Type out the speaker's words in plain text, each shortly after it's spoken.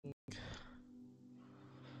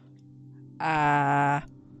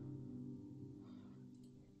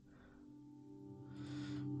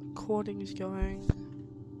Recording is going.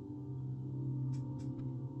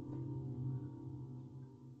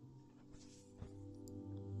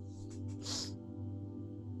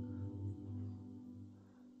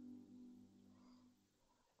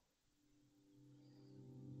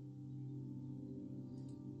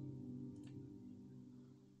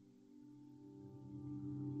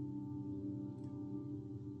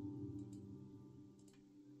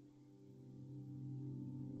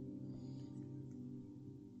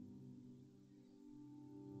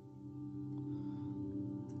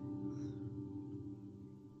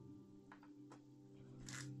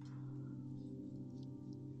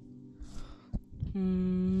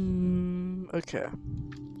 Okay.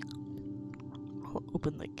 I'll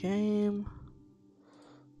open the game.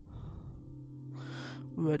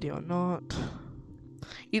 Ready or not.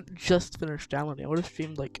 It just finished downloading. I would have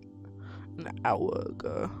streamed like an hour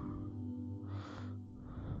ago.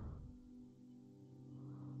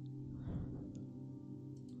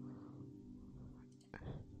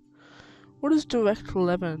 What is Direct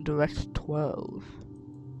 11 and Direct 12?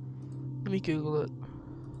 Let me Google it.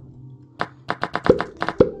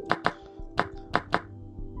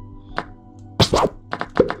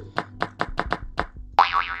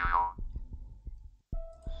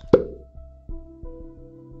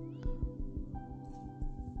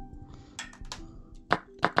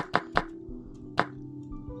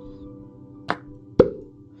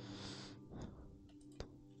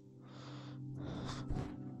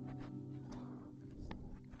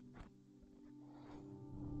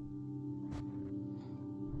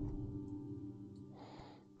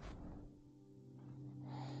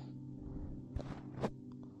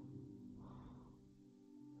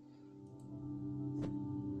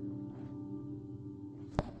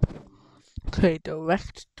 Okay,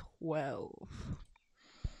 Direct 12.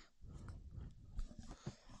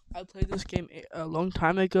 I played this game a long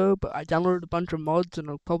time ago, but I downloaded a bunch of mods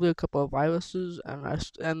and probably a couple of viruses, and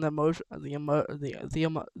the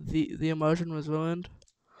immersion was ruined.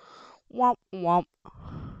 Womp womp.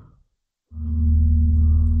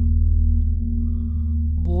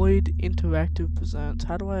 Void Interactive presents.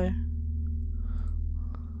 How do I?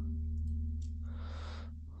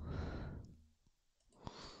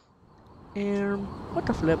 What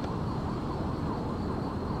the flip?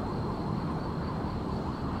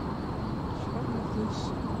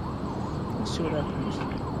 Let's see what happens.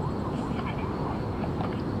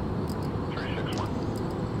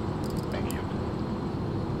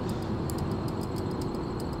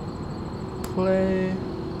 Play,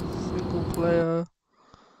 single player.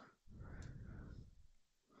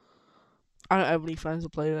 I don't have any friends to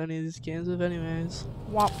play any of these games with anyways.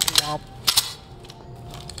 Womp womp.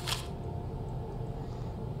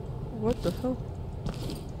 What the hell?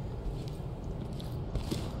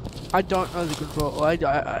 I don't know the control. I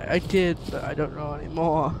did, but I don't know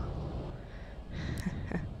anymore.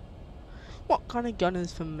 What kind of gun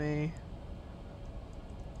is for me?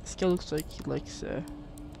 This guy looks like he likes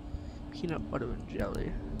peanut butter and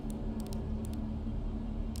jelly.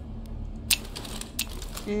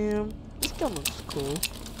 This gun looks cool.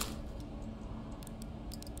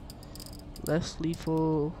 Less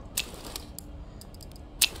lethal.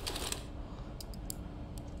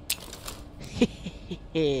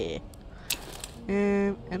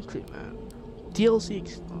 Entry man. DLC.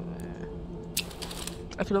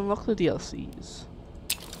 I can unlock the DLCs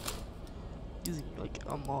using like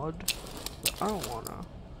a mod, but I don't wanna.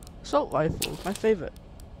 Assault rifle, my favorite.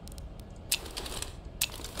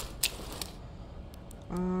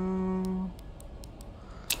 None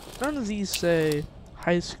of these say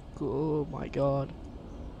high school. Oh my god.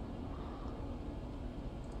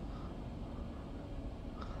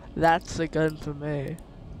 That's a gun for me.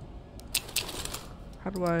 How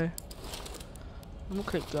do I? What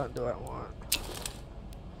kind of gun do I want?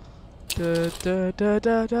 Da da da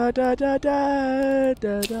da da da da da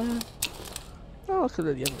da da. I'll look at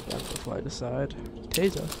the other gun before I decide.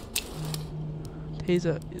 Taser.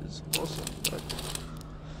 Taser is awesome, but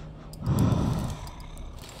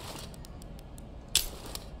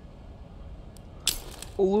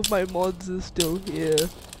all of my mods are still here.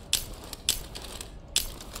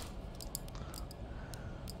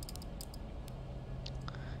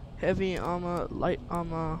 Heavy armor, light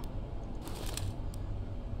armor,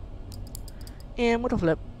 and what a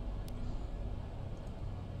flip.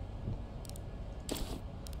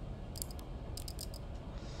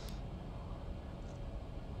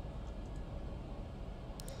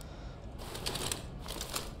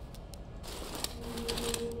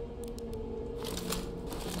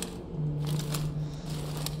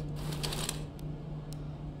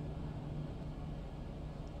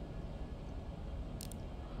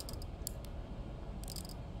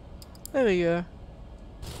 There we go.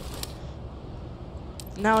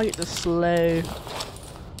 Now I get to slay.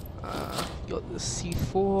 Got the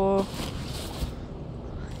C4.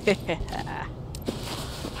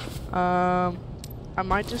 I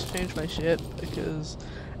might just change my ship because,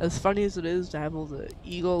 as funny as it is to have all the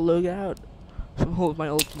Eagle logout from all of my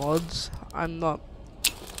old mods, I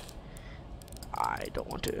don't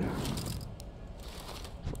want to.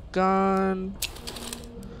 Gun.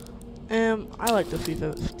 I like the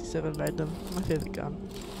 357 Magnum, my favorite gun.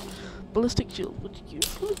 Ballistic shield, would you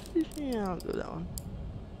use? Yeah, I'll go with that one.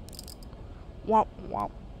 Womp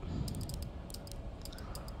womp.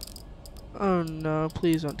 Oh no,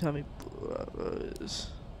 please don't tell me brothers.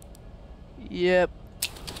 Yep.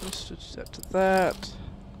 Let's switch that to that.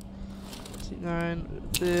 9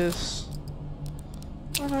 with this.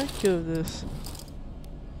 Why don't I go with this?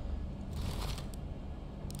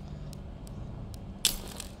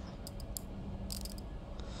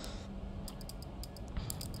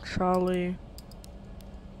 Charlie.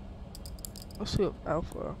 Let's see what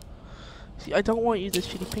Alpha. See, I don't want to use this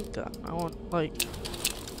shitty pink gun. I want, like,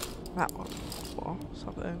 that one or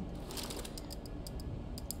something.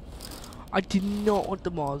 I did not want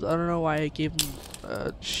the mods. I don't know why I gave them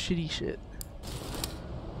shitty shit.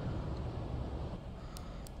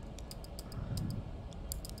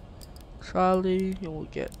 Charlie, you will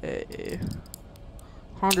get a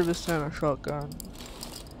 100% a shotgun.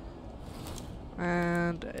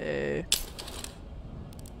 And a...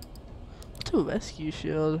 what's a rescue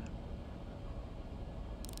shield?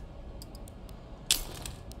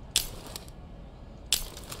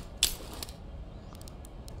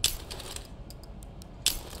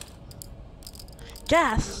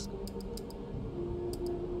 Gas!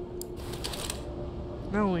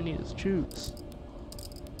 Now all we need is choose.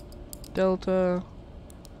 Delta.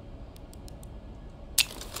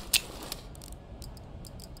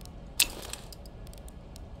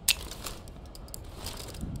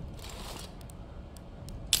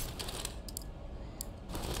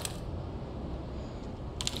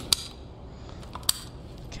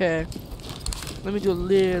 Okay. Let me do a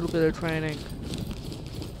little bit of training.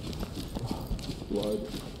 What?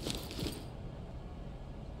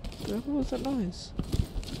 What was that noise?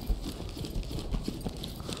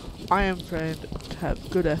 I am trained to have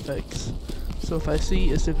good ethics, so if I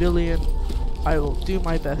see a civilian, I will do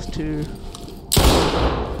my best to...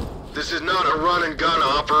 This is not a run and gun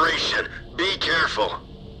operation. Be careful.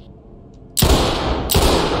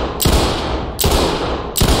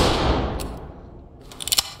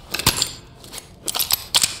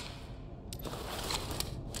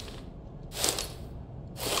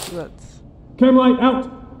 Let's... Cam light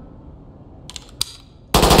out!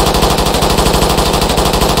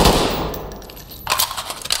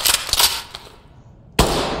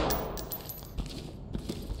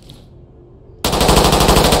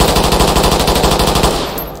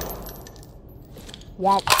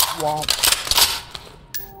 Womp womp.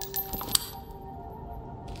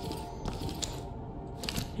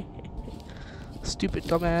 Stupid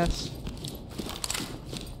dumbass.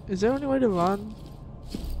 Is there any way to run?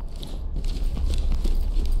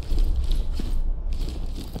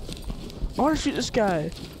 I wanna shoot this guy.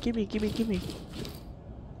 Gimme, gimme, gimme.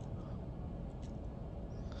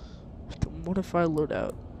 Modify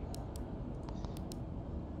loadout.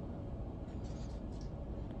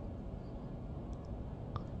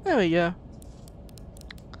 There we go.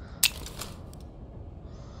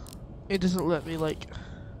 It doesn't let me, like,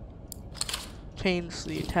 change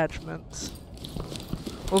the attachments.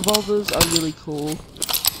 Revolvers are really cool.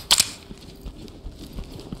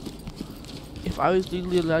 If I was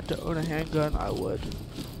legally allowed to own a handgun, I would.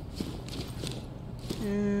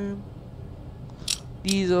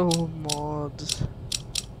 These are all mods.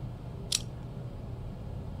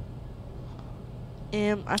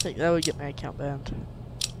 I think that would get my account banned.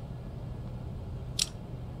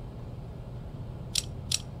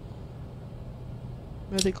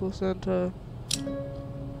 Medical center.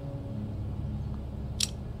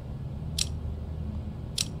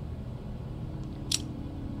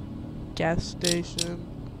 Gas station.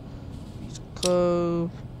 Pizza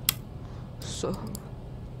Cove. So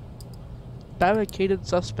barricaded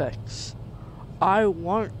suspects. I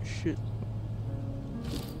want shit.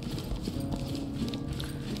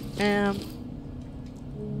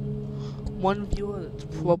 One viewer that's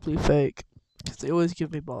probably fake, because they always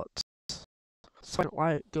give me bots. So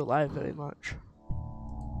I don't go live very much.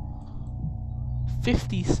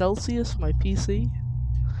 50 Celsius for my PC.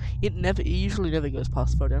 It usually never goes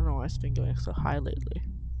past 40. I don't know why it's been going so high lately.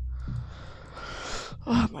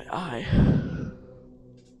 Oh, my eye.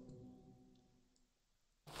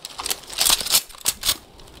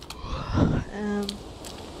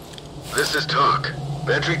 This is TOC.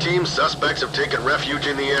 Entry team, suspects have taken refuge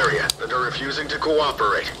in the area and are refusing to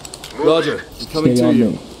cooperate. Move Roger, in. I'm coming Stay to on you.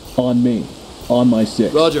 me. On me. On my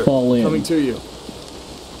 6. Roger, Fall in. coming to you.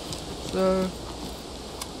 So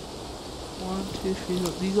 1, 2, 3.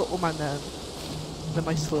 Look, these are all my men. They're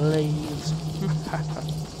my slaves.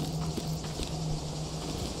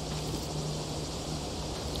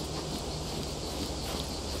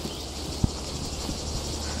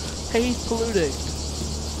 Hey, he's polluting.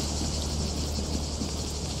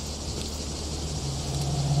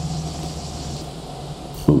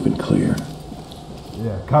 Moving clear.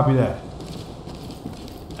 Yeah, copy that.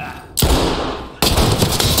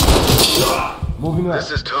 Moving up.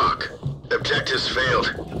 This is TOC. Objectives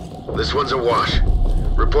failed. This one's a wash.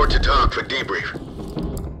 Report to TOC for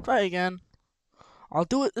debrief. Try again. I'll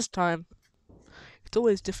do it this time. It's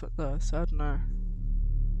always different though, so I don't know.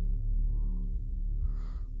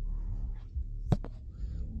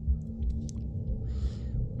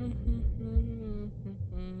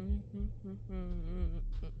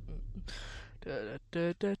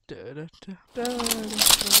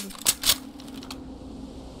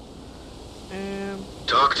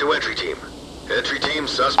 TOC to entry team. Entry team,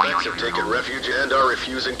 suspects have taken refuge and are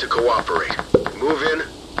refusing to cooperate. Move in,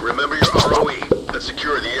 remember your ROE, and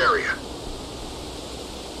secure the area.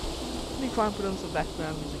 Let me try and put on some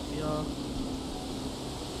background music VR.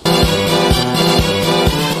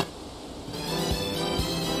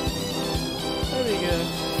 There we go.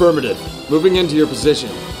 Affirmative. Moving into your position.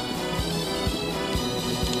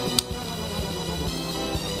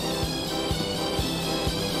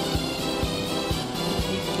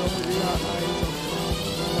 Keep your eyes on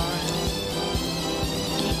the lines.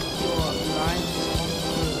 Keep your lines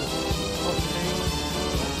on the okay.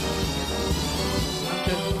 I'm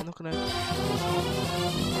joking, I'm not gonna.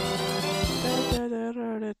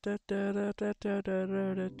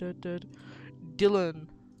 Dylan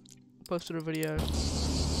posted a video.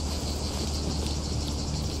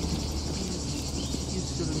 He's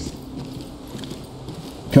silly.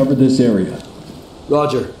 Cover this area.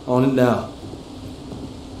 Roger, on it now.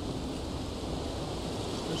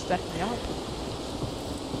 Gonna stack me up.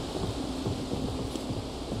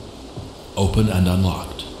 Open and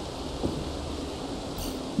unlocked.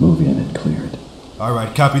 Move in and clear it. All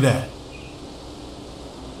right, copy that.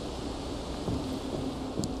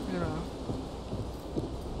 You know.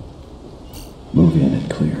 Move in and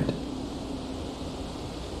clear it.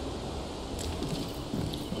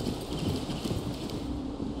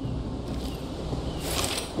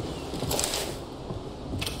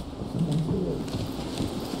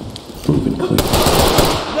 Move and clear.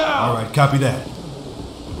 All right, copy that.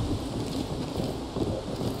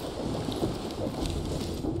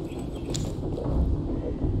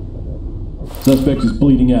 Suspect is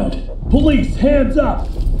bleeding out. Police, hands up!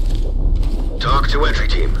 TOC to entry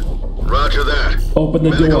team. Roger that. Open the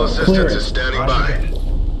Medical door. Clear assistance it. is standing Roger by. that.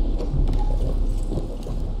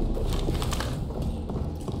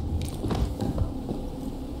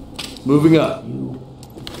 Moving up.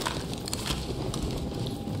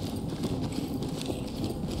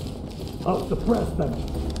 I'll suppress them.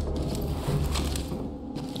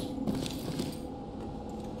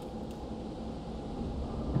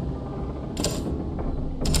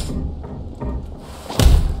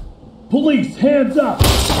 Police, hands up!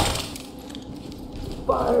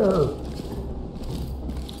 Fire!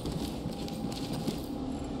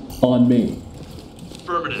 On me.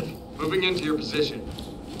 Affirmative. Moving into your position.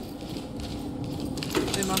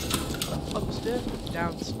 They must be upstairs or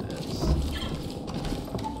downstairs.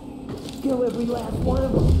 Kill every last one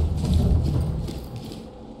of them.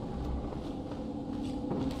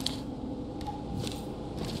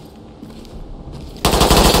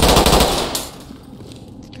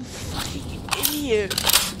 You fucking idiot!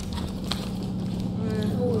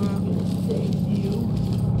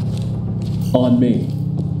 On me.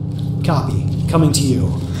 Copy. Coming to you.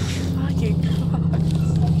 Fucking God.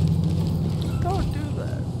 Don't do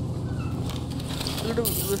that. I'm gonna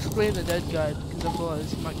restrain the dead guy because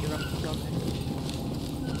otherwise he might get up and kill me.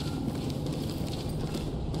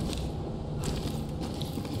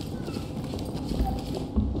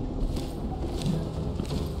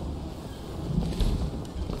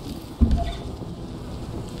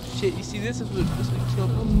 Shit, you see this is what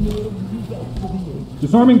killed me.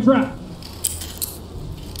 Disarming trap.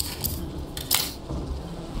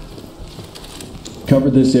 Cover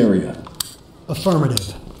this area.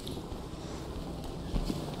 Affirmative.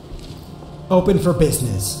 Open for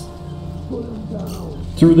business.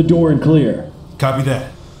 Through the door and clear. Copy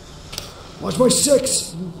that. Watch my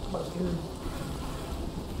 6!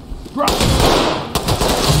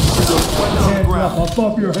 ground. Up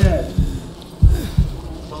above your head.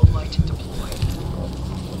 Low light deployed.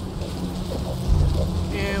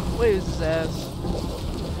 And where's his ass?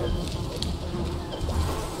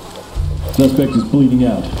 Suspect is bleeding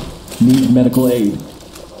out. Needs medical aid.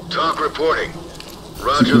 Talk reporting.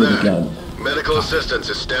 Roger Secure the that. gun. Medical assistance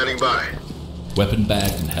is standing by. Weapon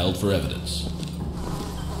bagged and held for evidence.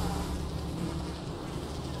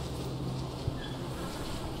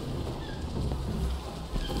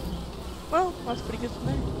 Well, that's pretty good for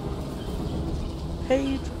me.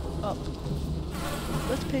 Page up.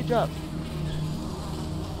 Let's page up.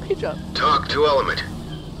 Page up. Talk to Element.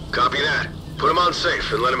 Copy that. Put him on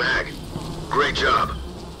safe and let him hang. Great job.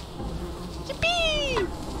 Yippee!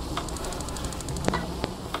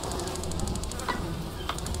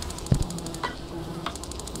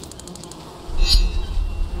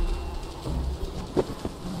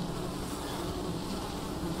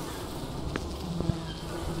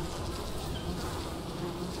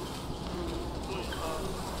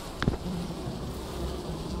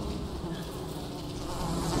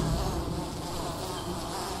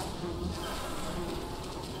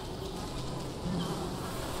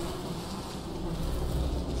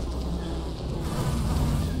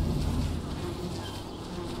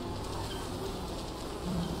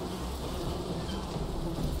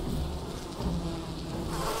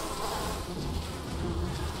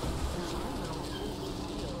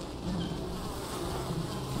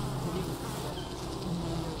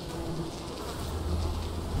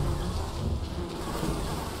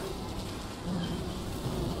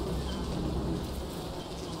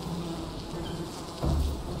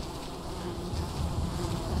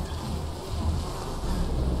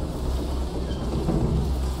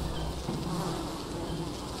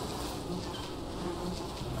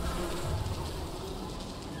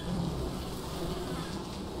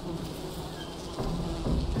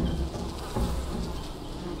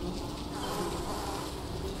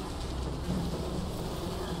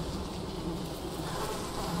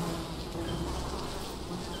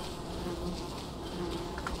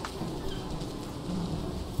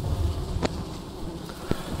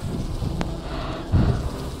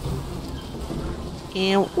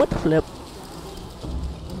 And what the flip?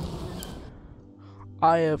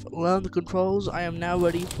 I have learned the controls. I am now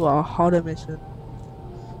ready for a harder mission.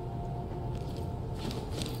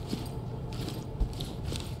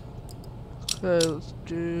 Okay, let's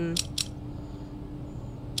do...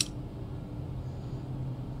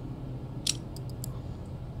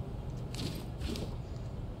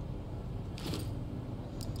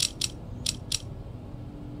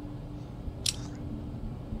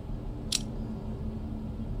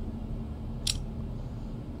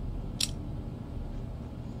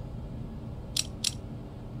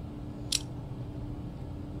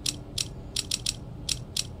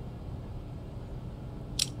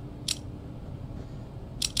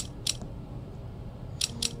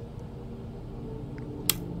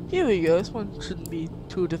 Here we go, this one shouldn't be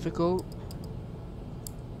too difficult.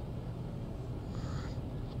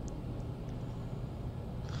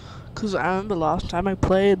 Cause I remember last time I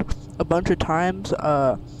played a bunch of times,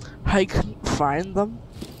 I couldn't find them.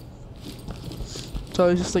 So I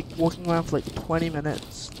was just like walking around for like 20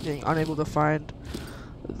 minutes, being unable to find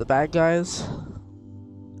the bad guys.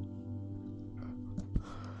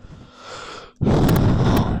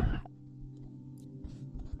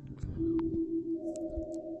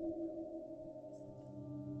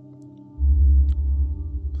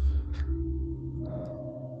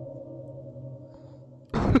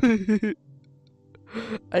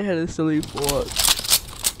 I had a silly thought.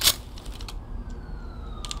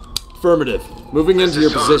 Affirmative. Moving into your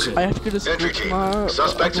position. I have to go to school Entry team. tomorrow.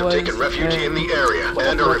 Suspects have taken refuge in the area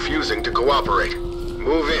and are refusing to cooperate.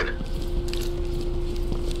 Move in.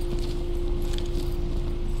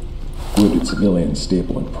 Wounded civilian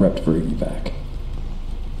stable and prepped for evac.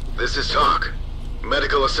 This is Talk.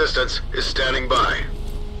 Medical assistance is standing by.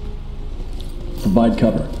 Provide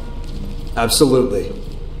cover. Absolutely.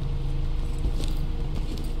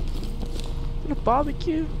 A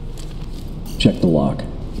barbecue? Check the lock.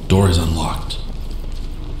 Door is unlocked.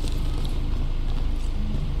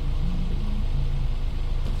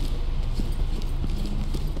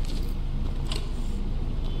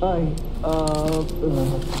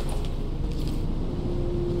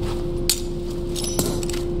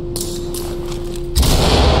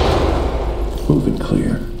 Moving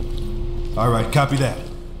clear. All right, copy that.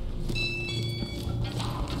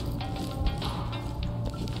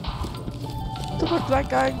 What the fuck did that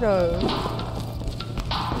guy know?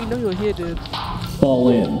 We know you're here, dude. Fall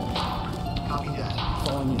in. Copy that.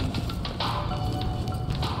 Falling in.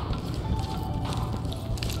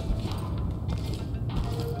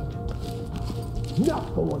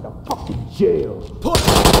 Not going to fucking jail.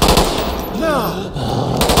 No!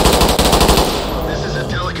 This is a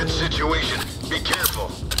delicate situation. Be careful.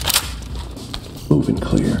 Moving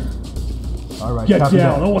clear. All right, Get copy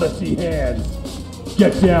down, that. I want to see hands.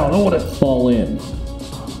 Get down, I want to... Fall in.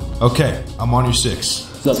 Okay, I'm on your 6.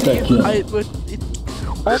 Suspect killed. I would.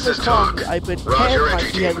 This is talk. I would Roger, like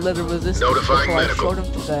entry he had team. little resistance Notifying before medical. I shot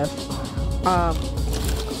him to death.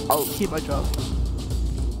 I'll keep my job.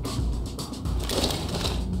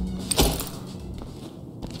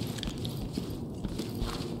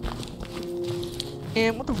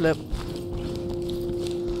 And what the flip?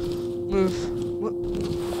 Move.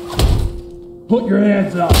 Put your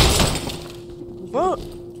hands up. What?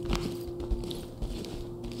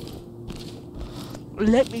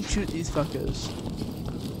 Let me shoot these fuckers.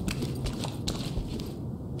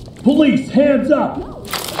 Police, hands up.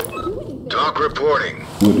 Talk reporting.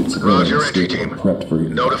 Wounded civilian Roger, entry stable team. and prepped for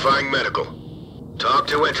evac. Notifying medical. Talk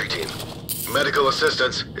to entry team. Medical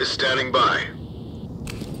assistance is standing by.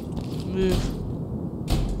 Move.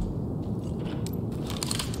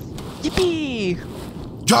 Yippee!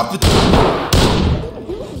 Drop the...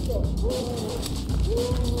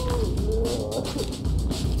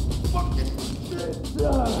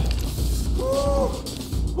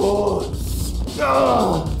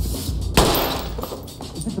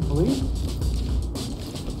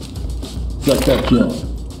 Suspect killed.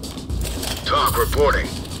 Talk reporting.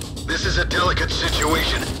 This is a delicate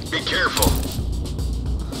situation. Be careful.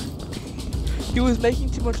 He was making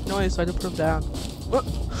too much noise, so I had to put him down. What?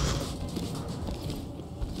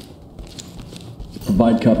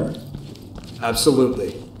 Provide cover.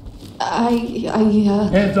 Absolutely.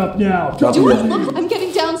 Hands up now. Drop Do your it! Look, I'm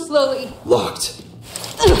getting down slowly. Locked.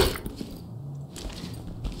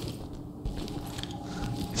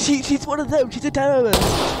 She's one of them. She's a terrorist.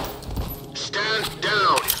 Stand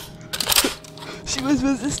down. She was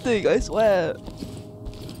resisting, I swear.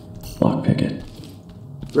 Lockpick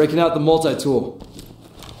it. Breaking out the multi-tool.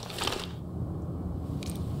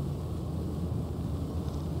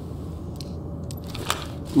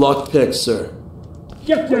 Lock pick, sir.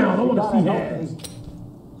 Get down, I want to see hands.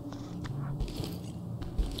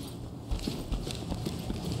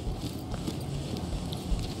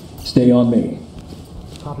 Stay on me.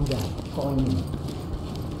 Copy that. Falling in.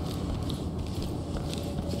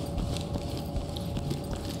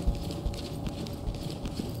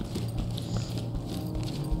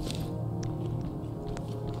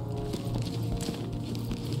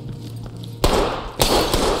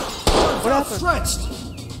 What happened? Stretched!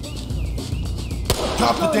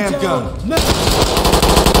 Drop the damn gun.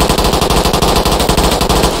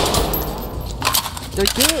 Did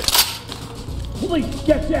I do it? Police,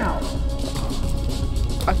 get down.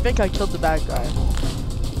 I think I killed the bad guy.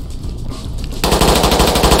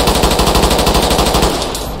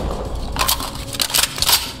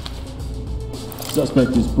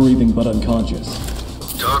 Suspect is breathing but unconscious.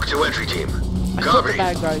 Talk to entry team. I killed Copy. the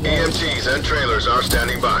bad guy, guys. EMTs and trailers are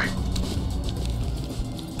standing by.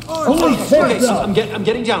 Police, hands up. I'm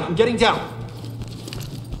getting down. I'm getting down.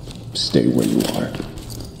 Stay where you are.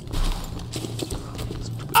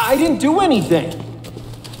 I didn't do anything.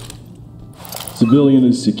 Civilian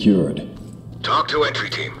is secured. Talk to entry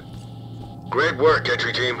team. Great work,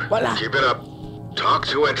 entry team. Voila. Keep it up. Talk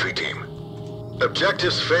to entry team.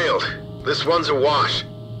 Objectives failed. This one's a wash.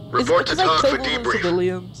 Report to Is it talk for because I killed debrief.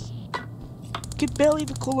 civilians? Could barely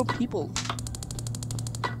even call them people.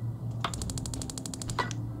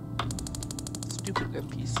 Stupid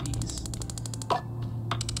NPCs.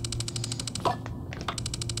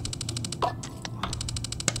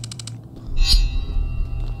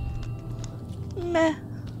 Meh.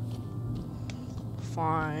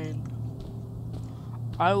 Fine.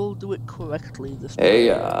 I will do it correctly this time.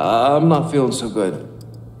 Hey, I'm not feeling so good.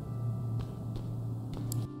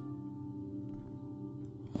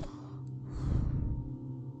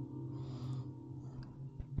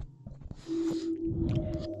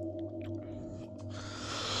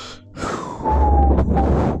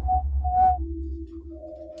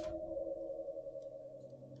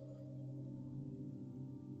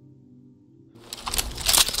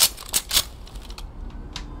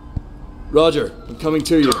 Roger, I'm coming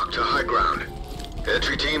to you. Talk to high ground.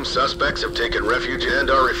 Entry team suspects have taken refuge and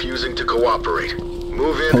are refusing to cooperate.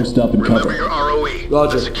 Move in. Post up and Remember cover. your ROE.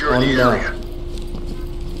 Roger, And secure on the now. area.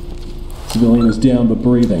 Civilian is down but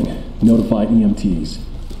breathing. Notify EMTs.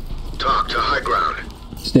 Talk to high ground.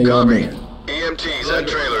 Stay on Copy. me. EMTs and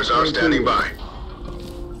trailers are standing by.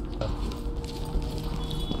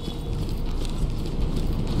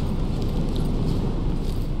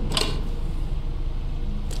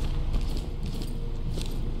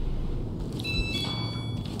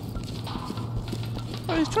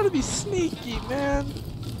 Oh, he's trying to be sneaky, man.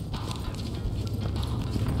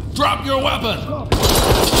 Drop your weapon!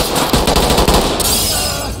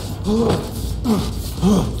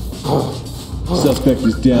 Suspect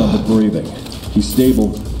is down but breathing. He's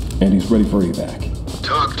stable, and he's ready for evac.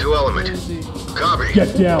 Talk to Element. Copy.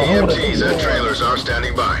 Get down. I wanna see EMTs and hands. trailers are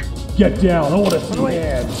standing by. Get down. I want to see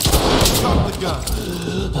hands. Drop the gun.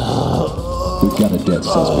 We've got a dead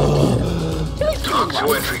suspect here. Talk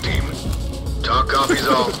to entry team. Talk copies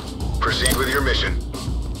all. Proceed with your mission.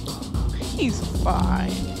 He's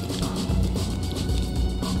fine.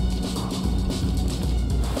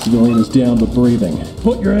 Civilian is down but breathing.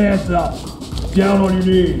 Put your hands up. Down on your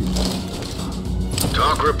knees.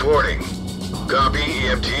 Talk reporting. Copy.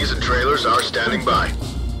 EMTs and trailers are standing by.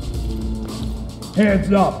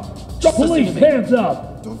 Hands up. Police, hands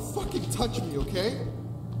up. Don't fucking touch me, okay?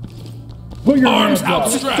 Put your Arms hands up.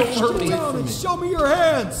 outstretched! Get down and show me your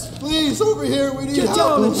hands! Please, over here, we need Get help.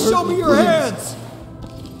 down and show me your hands!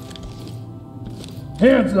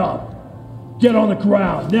 Hands up. Get on the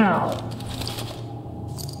ground now.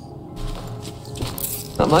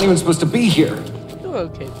 I'm not even supposed to be here. You're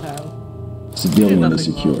okay, pal. Civilian Nothing is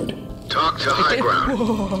secured. Talk to high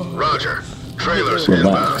ground. Roger. Trailers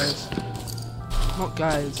Relax. inbound. Not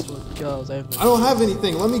guys, but girls. I don't have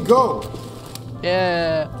anything, let me go.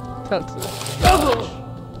 Yeah. Talk to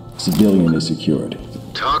them. Civilian is secured.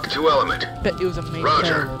 Talk to Element. Bet it was a main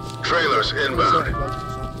Roger. terrorist. Trailers inbound.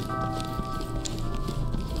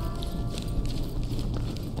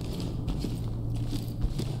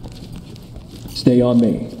 Stay on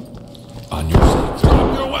me. On your six.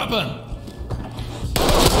 Drop your weapon!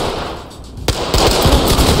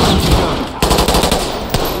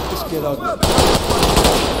 Just get out.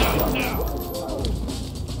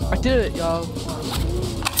 I did it, y'all.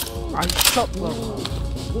 I shot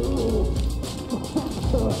them.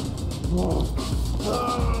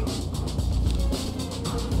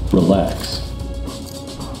 Relax.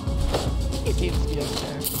 He seems to be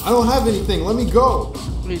okay. I don't have anything, let me go.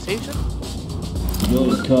 Mutation?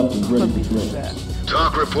 Civilian cuffed and ready Something for like trailers. that.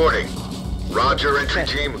 Talk reporting. Roger, entry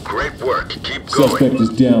team. Great work. Keep Suspect going. is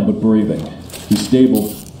down but breathing. He's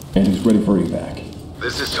stable, and he's ready for evac.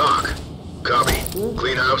 This is Talk. Copy.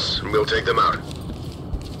 Clean house, and we'll take them out.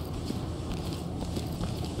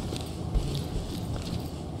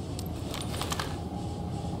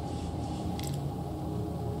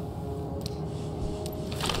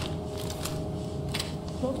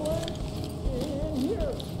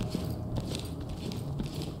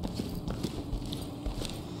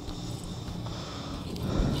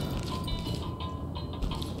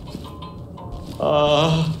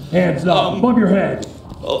 Hands up. Above your head.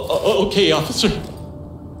 Okay, officer.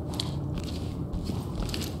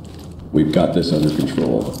 We've got this under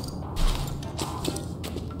control.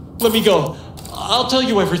 Let me go. I'll tell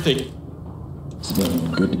you everything.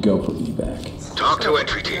 Civilian good to go for evac. Talk to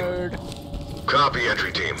entry team. Copy,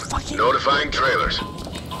 entry team. Notifying trailers.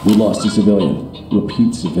 We lost a civilian.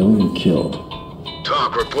 Repeat, civilian killed.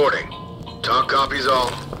 Talk reporting. Talk copies all.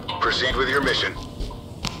 Proceed with your mission.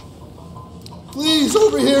 Please,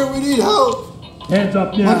 over here, we need help. Hands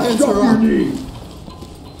up My now. hands Drop are your up. knees.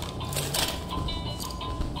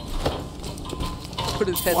 Put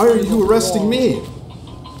his head Why are on you the arresting wall. me?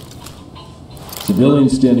 Civilian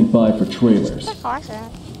standing by for trailers.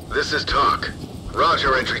 This is Talk.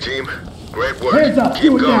 Roger, entry team. Great work. Hands up. Keep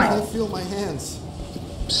Do it going. I now. can't feel my hands.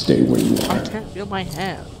 Stay where you I are. can't feel my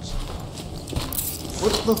hands.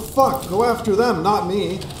 What the fuck? Go after them, not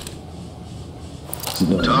me.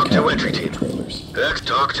 Civilian Talk to counted entry for team. trailers. Next,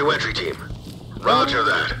 talk to entry team. Roger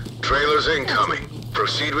that. Trailers incoming.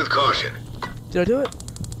 Proceed with caution. Did I do it?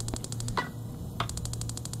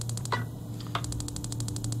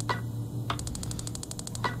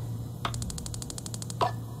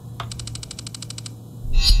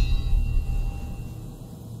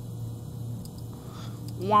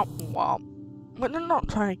 Womp womp. But they're not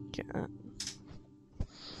trying to get.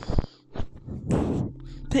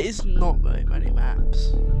 There is not very many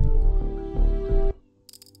maps.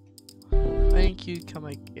 Thank you, come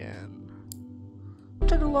again.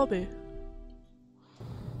 To the lobby.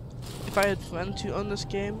 If I had friends who own this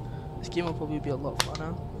game would probably be a lot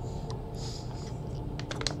funner.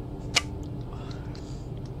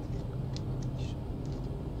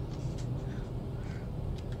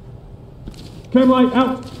 Camlight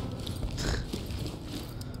out.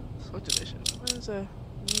 Select edition. Where's a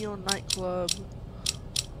neon nightclub?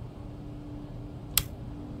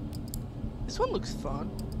 This one looks fun.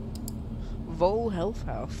 Vol Health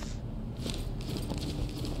House.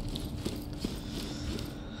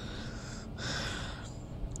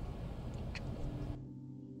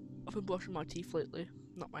 I've been brushing my teeth lately.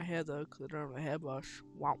 Not my hair though, because I don't have a hairbrush.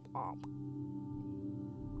 Womp womp.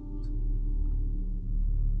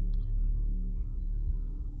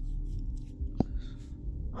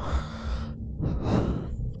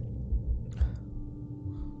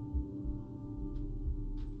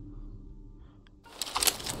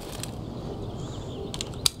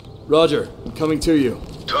 Roger, I'm coming to you.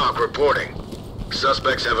 Talk reporting.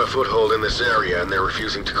 Suspects have a foothold in this area and they're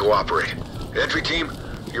refusing to cooperate. Entry team,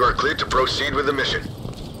 you are cleared to proceed with the mission.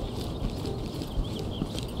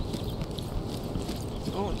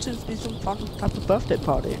 Oh, it seems to be some fucking type of birthday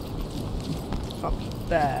party. Not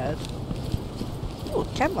bad. Oh,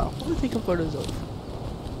 camera. What do you think of photos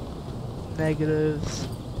of? Negatives.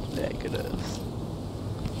 Negatives.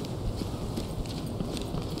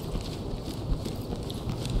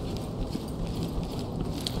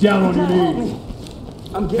 Down on your knees.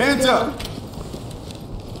 I'm getting Hands up!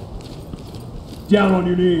 Down on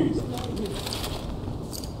your knees.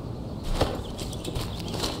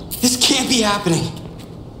 This can't be happening.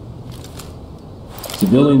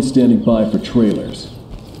 Civilians standing by for trailers.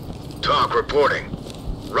 Talk reporting.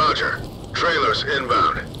 Roger. Trailers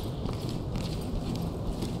inbound.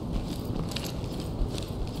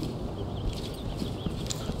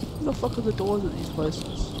 Where the fuck are the doors of these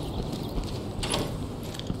places?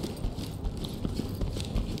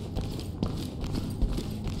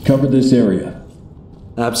 Cover this area.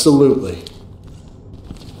 Absolutely.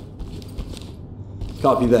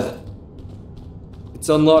 Copy that. It's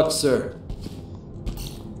unlocked, sir.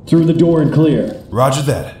 Through the door and clear. Roger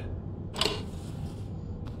that.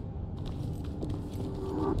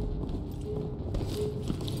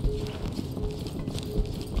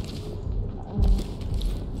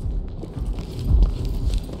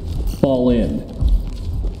 Fall in.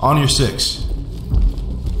 On your 6.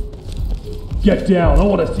 Get down. I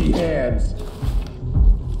want to see hands.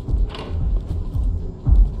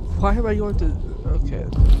 Why am I going to... Okay.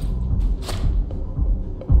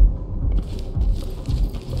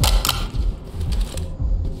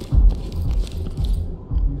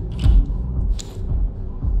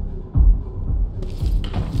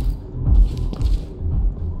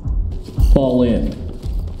 Fall in.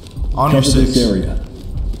 On Cover your 6. this area.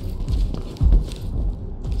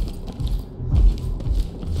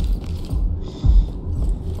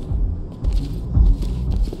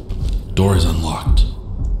 Door is unlocked.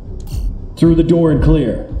 Through the door and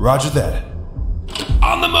clear. Roger that.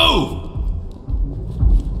 On the move!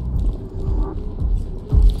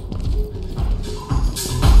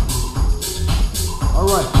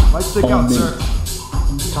 Alright, light stick On out, me. sir.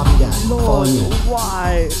 Copy that. Lord, Falling in.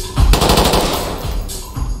 why?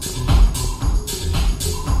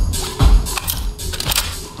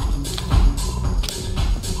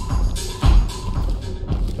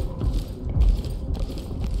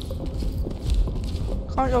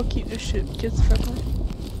 Can't y'all keep this shit kids friendly?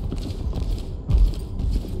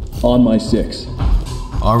 On my 6.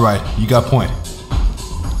 Alright, you got point.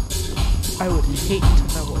 I would hate to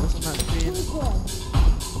know what was on that screen.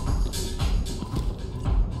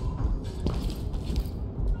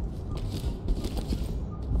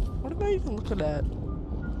 What am I even looking at?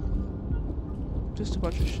 Just a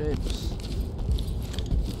bunch of shapes.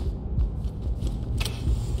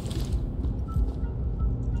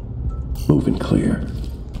 Moving clear.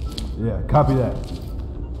 Yeah, copy that.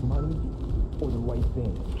 Money or the right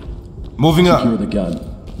thing? Moving Secure up. the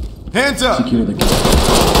gun. Hands up! Secure the gun.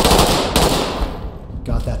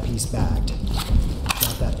 Got that piece bagged.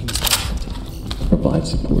 Got that piece bagged. Provide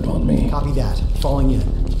support on me. Copy that. Falling in.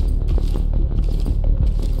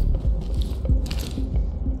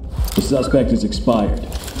 The suspect is expired.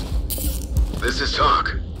 This is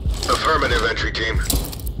Talk. Affirmative, entry team.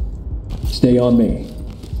 Stay on me.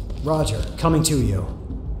 Roger. Coming to you.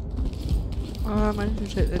 I need to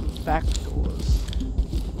check the back doors.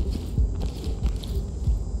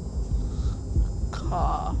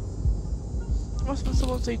 Car. Must be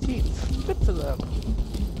someone's 18th. Good for them.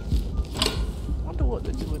 Wonder what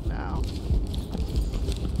they're doing now.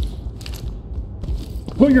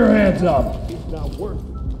 Put your hands up. It's not worth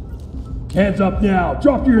it. Hands up now.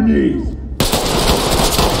 Drop to your knees.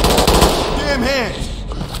 Damn hands!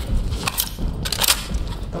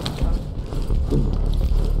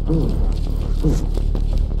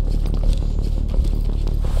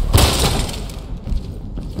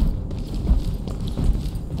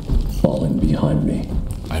 Fall in behind me.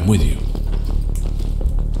 I'm with you.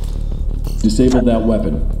 Disable that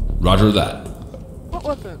weapon. Roger that. What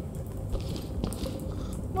weapon?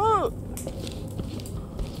 No!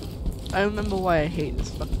 I remember why I hate this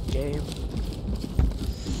fucking game.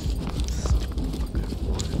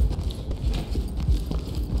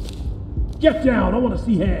 Get down, I want to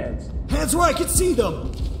see hands. Hands where I can see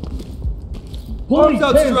them! Police,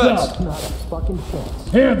 Arms hands outstretched. up! Not a fucking chance.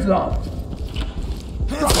 Hands up!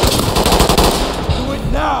 Do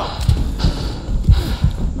it now!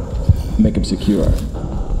 Make him secure.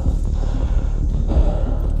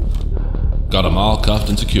 Got them all cuffed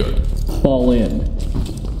and secured. Fall in.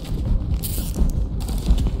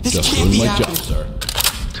 Just doing my job, sir.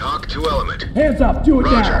 Talk to Element. Hands up, do it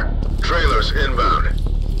Roger. now! Trailers inbound.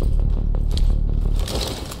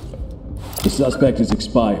 The suspect is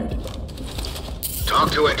expired.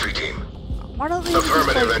 Talk to entry team. Why don't they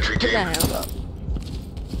Affirmative, just, like, entry put their team. hands up?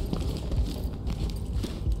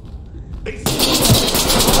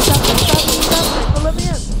 Stop, let me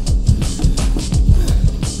in.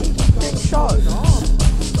 Big shot.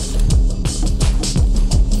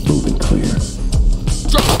 Moving clear.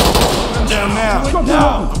 Down now! Drop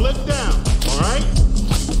Now! down! Let down, alright?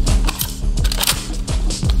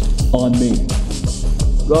 On me.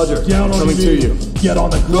 Roger. Down on Coming your to knees. you. Get on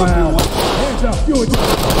the ground! Hands up, do it!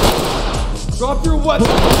 Drop your weapon!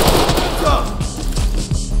 Hands up!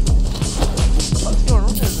 What's going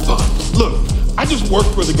on there? Look, I just work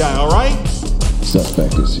for the guy, alright?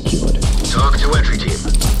 Suspect is secured. Talk to entry team.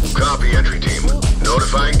 Copy, entry team.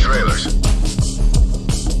 Notifying trailers.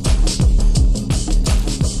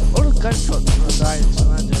 What a gunshot from a guy in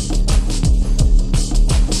London.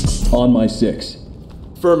 On my 6.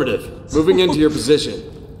 Affirmative. Moving into your position.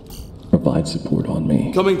 Provide support on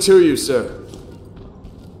me. Coming to you, sir.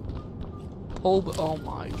 Oh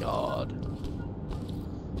my god.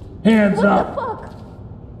 Hands up!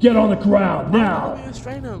 Get on the ground, now! Let me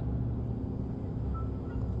restrain him.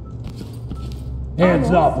 Hands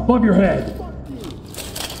up, above your head!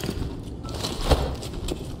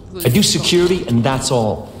 I do security, and that's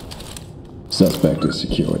all. Suspect is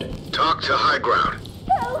secured. Talk to high ground.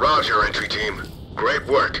 Roger, entry team. Great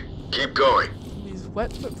work. Keep going. These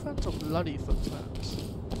wet footprints or bloody footprints?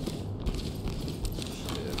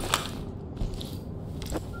 Shit.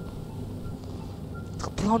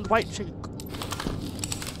 Blonde white chick.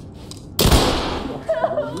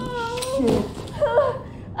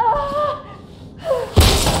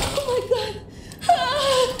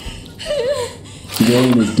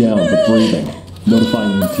 Civilian is down but breathing.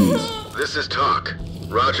 Notifying EMTs. This is Talk.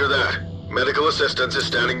 Roger that. Medical assistance is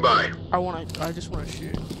standing by. I just wanna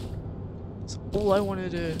shoot. That's all I wanna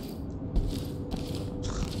do.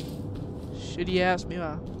 Shitty ass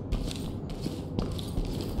mirror.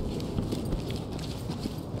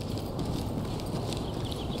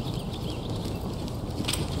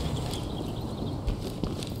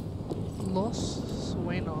 Los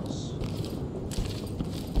Sueños.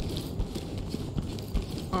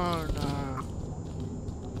 Oh no.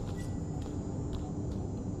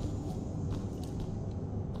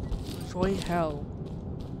 Enjoy hell.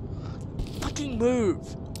 Fucking move!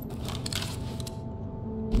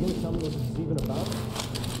 You gonna tell me what this is even about?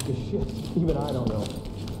 Because shit, even I don't know.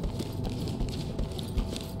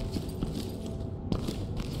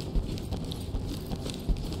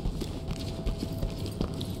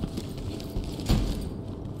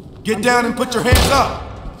 Get down and put your hands up!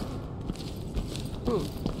 Who?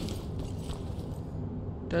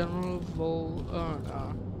 Devil. Oh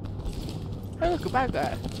no. Hey, look, a bad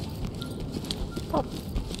guy. Pop.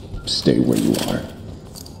 Stay where you are.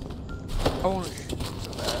 I wanna shoot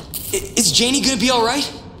so bad. Is Janie gonna be alright?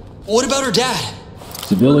 What about her dad?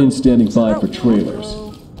 Civilians standing by for trailers.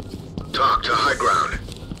 Talk to high ground.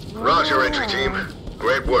 Roger, entry team.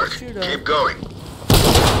 Great work. Keep going.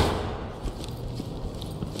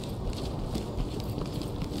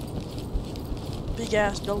 Big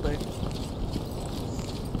ass building.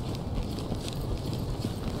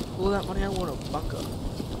 All that money I want a bunker.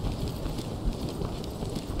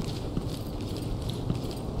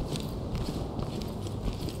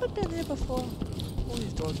 I've been here before. All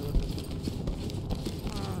these doors are open.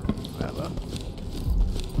 Whatever.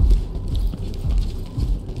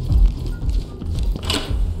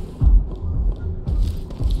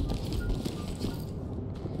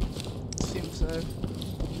 Seems so.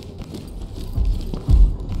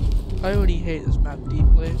 I already hate this map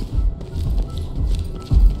deeply.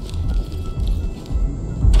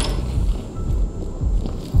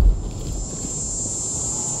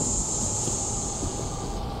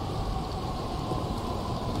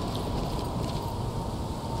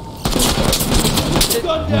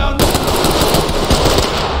 Gun down!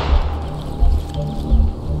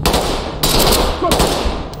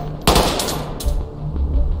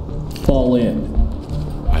 Fall in.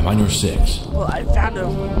 I'm on your 6. Well, I found him.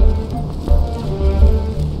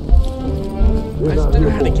 I just didn't know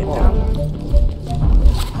how to get down.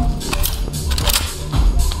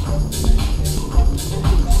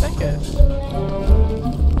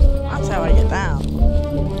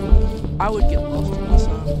 I would get lost in the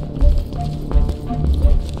sun.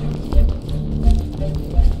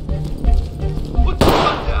 Put the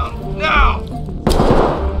gun down, now!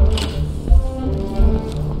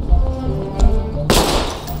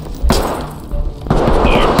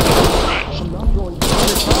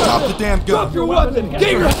 Drop the damn gun! Drop your weapon! Get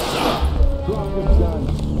your...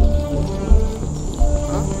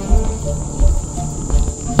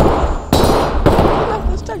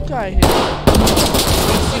 There's that guy here.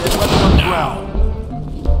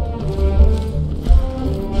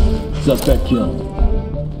 Suspect killed.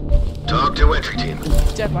 Talk to entry team.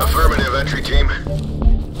 Dead man. Affirmative, entry team.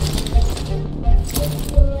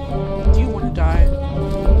 Do you want to die?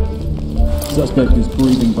 Suspect is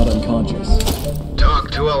breathing but unconscious. Talk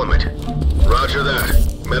to element. Roger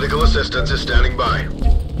that. Medical assistance is standing by.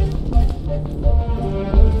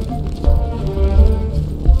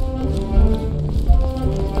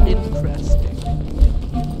 Interesting.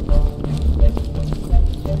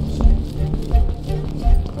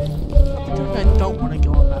 I don't want to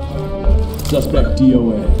go on that one. Suspect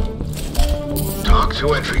DOA. Talk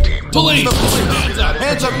to entry team. Police!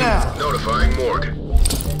 Hands up now! Notifying morgue.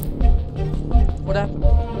 What happened?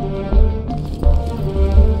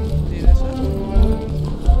 See this one?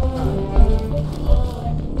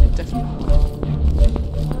 Definitely.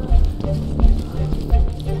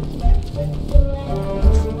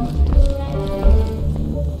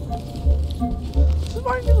 This is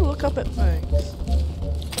why I need to look up at things.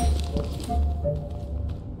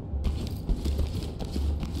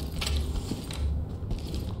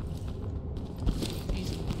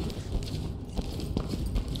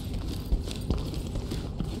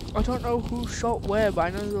 I don't know who shot where, but I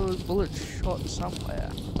know there was bullets shot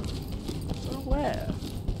somewhere. So where?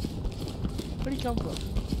 Where'd he come from?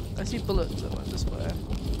 I see bullets that went this way.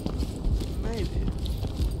 Maybe.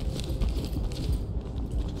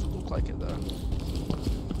 Doesn't look like it though.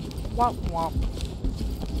 Womp womp.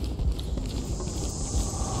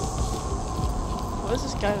 Where's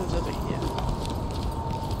this guy who's over here?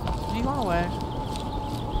 Did he run away?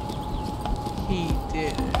 He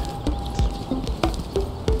did.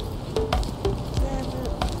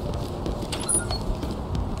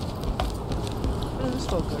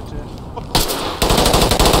 Still good, dude.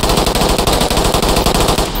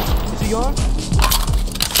 Is he gone?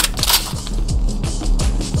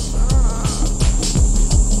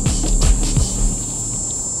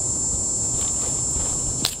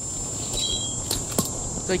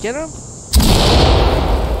 Did I get him?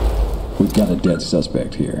 We've got a dead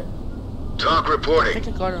suspect here. Talk I reporting.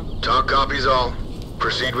 think I got him. Talk copies all.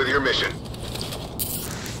 Proceed with your mission.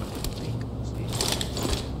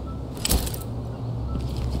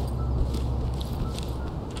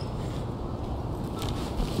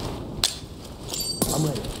 I'm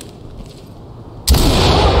ready.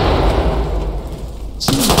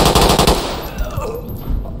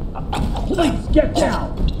 Please get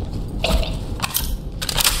down!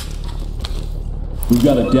 We've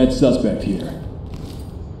got a dead suspect here.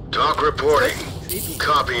 Talk reporting.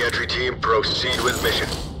 Copy, entry team. Proceed with mission.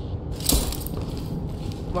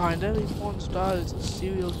 Behind every porn star is a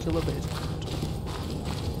serial killer basement.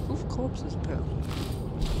 Proof corpses, apparently.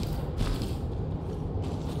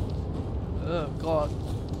 Oh god.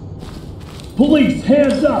 Police,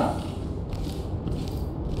 hands up!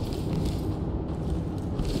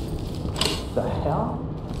 The hell?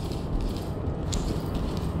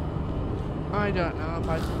 I don't know if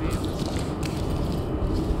I should be in this.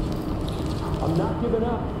 I'm not giving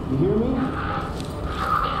up. You hear me?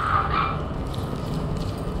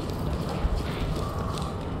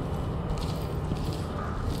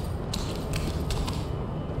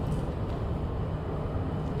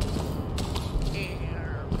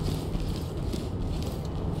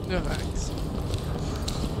 No thanks.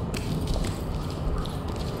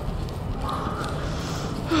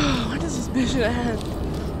 When does this mission end?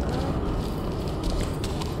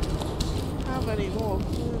 How many more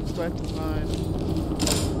clues do I have to find?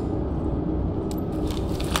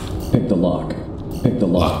 Pick the lock. Pick the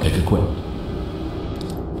lock. Lockpick equipped.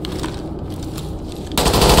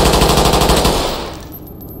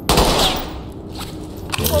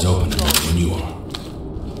 Door is open when you are.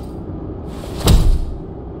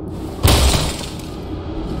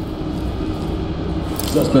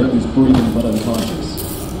 Suspect is breathing but unconscious.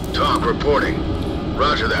 Talk reporting.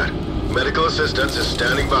 Roger that. Medical assistance is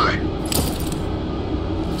standing by.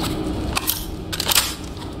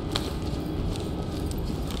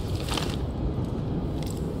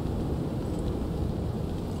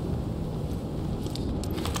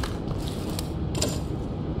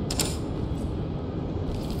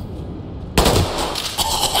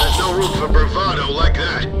 There's no room for bravado. bravado like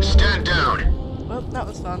that. Stand down. Well, that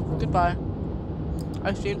was fun. Goodbye.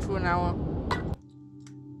 I streamed for an hour.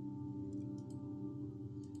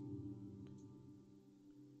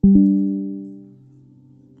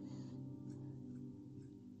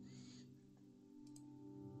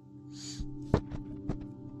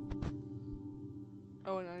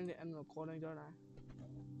 Oh, and I need to end the recording, don't I?